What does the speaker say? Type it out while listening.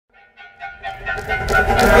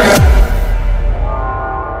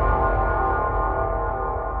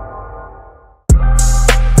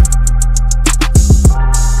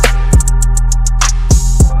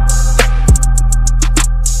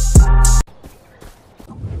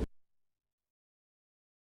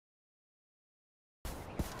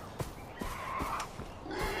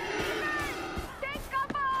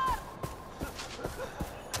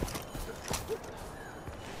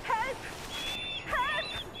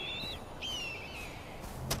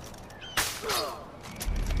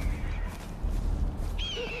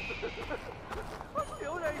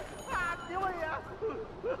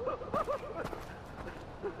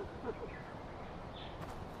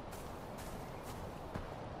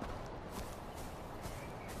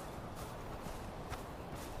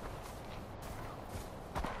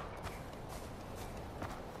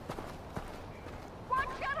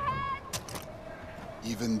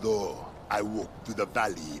Even though I walk through the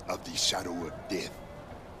valley of the shadow of death,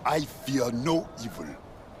 I fear no evil,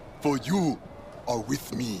 for you are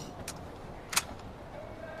with me.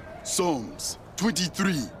 Psalms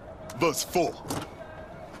 23, verse 4.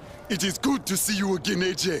 It is good to see you again,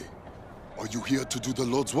 Ajay. Are you here to do the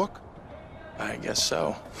Lord's work? I guess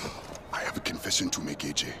so. I have a confession to make,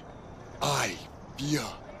 Ajay. I fear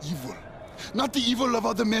evil. Not the evil of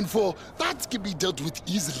other men, for that can be dealt with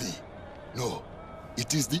easily. No,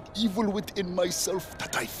 it is the evil within myself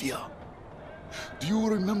that I fear. Do you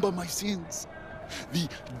remember my sins? The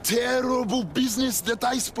terrible business that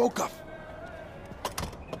I spoke of?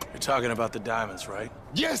 You're talking about the diamonds, right?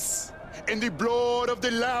 Yes! And the blood of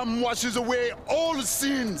the Lamb washes away all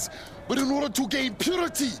sins. But in order to gain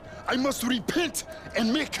purity, I must repent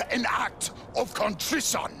and make an act of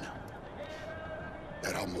contrition.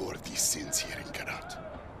 There are more of these sins here in Karat,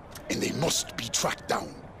 and they must be tracked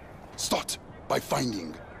down. Start by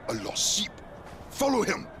finding a lost sheep. Follow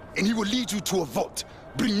him, and he will lead you to a vault.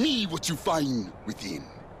 Bring me what you find within.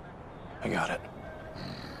 I got it.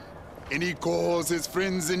 And he calls his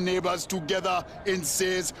friends and neighbors together and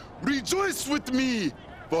says, "Rejoice with me,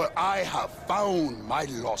 for I have found my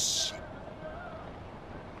lost sheep."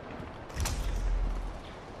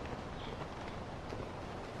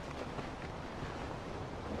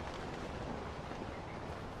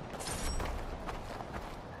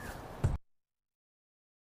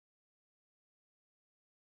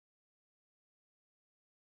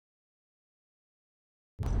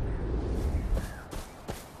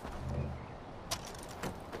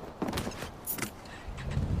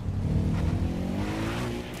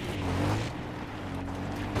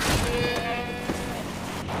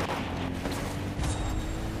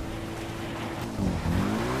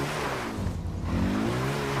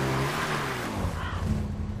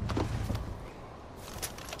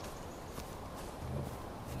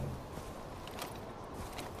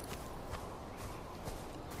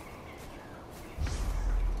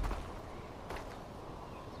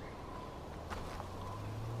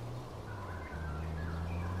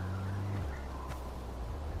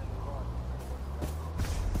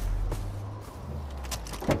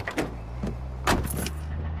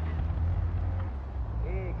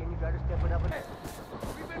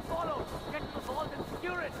 We've been followed! Get to the vault and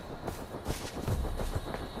secure it!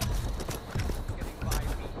 Getting by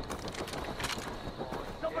me.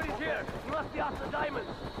 Somebody's here! You must be after the diamonds!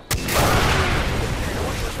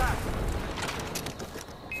 What was that?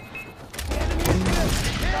 The enemy is here!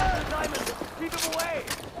 He's after the diamonds! Keep him away!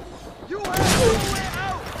 You have no way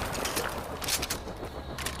out!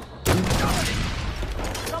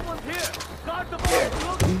 Someone's here! Guard the vault!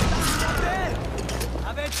 Look! That's dead!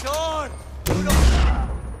 Aventor!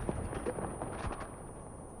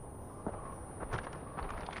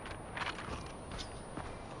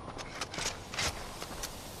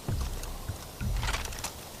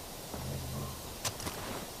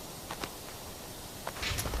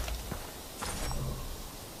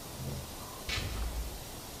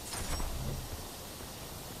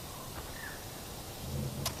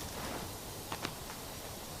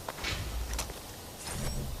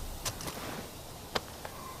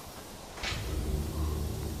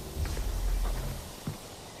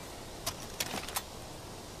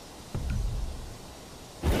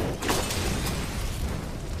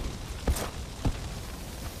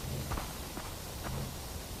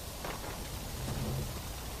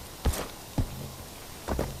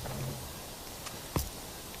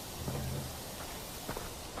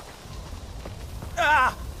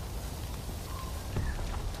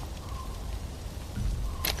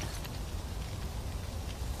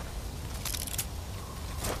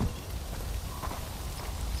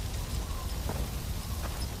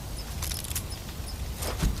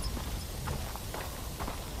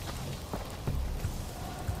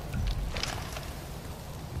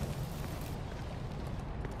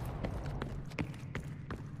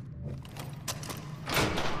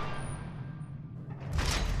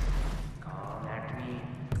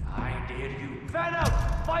 hear you. Fan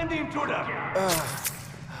out! Find the intruder!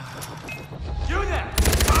 You there!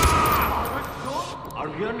 Are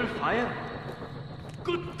we under fire?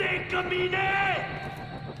 Kutte kamine!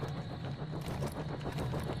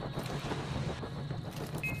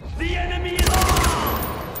 The enemy is on!